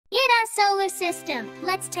our solar system.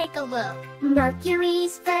 Let's take a look.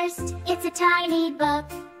 Mercury's first, it's a tiny book.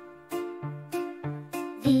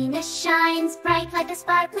 Venus shines bright like a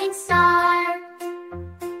sparkling star.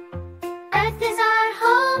 Earth is our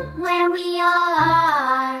home where we all are.